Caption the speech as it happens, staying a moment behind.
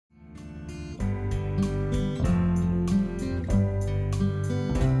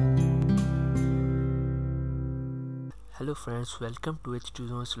Hello friends, welcome to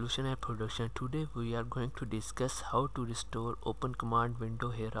H2Zone Solution and Production. Today we are going to discuss how to restore open command window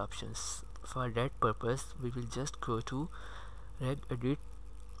here options. For that purpose we will just go to regedit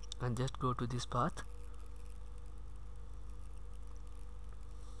and just go to this path.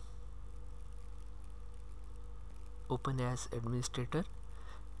 Open as administrator,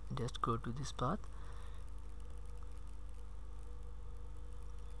 just go to this path.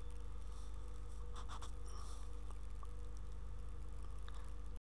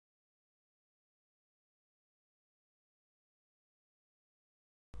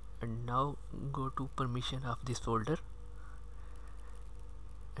 And now go to permission of this folder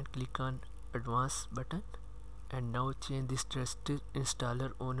and click on advanced button, and now change this trusted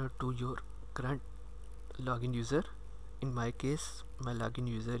installer owner to your current login user. In my case my login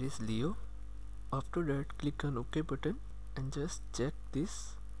user is Leo. After that click on OK button and just check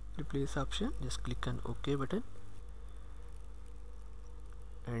this replace option. Just click on OK button,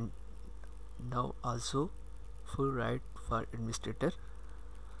 and now also full right for administrator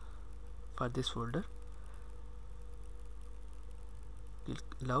for this folder. Click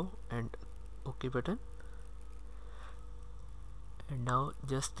allow and OK button, and now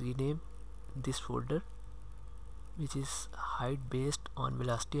just rename this folder, which is hide based on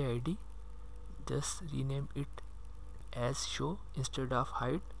velocity ID. Just rename it as show instead of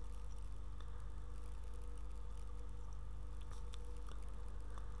hide.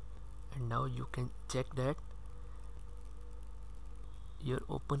 And now you can check that your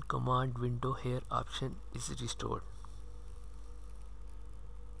open command window here option is restored.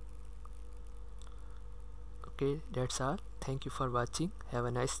 Okay, that's all. Thank you for watching. Have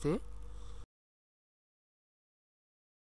a nice day.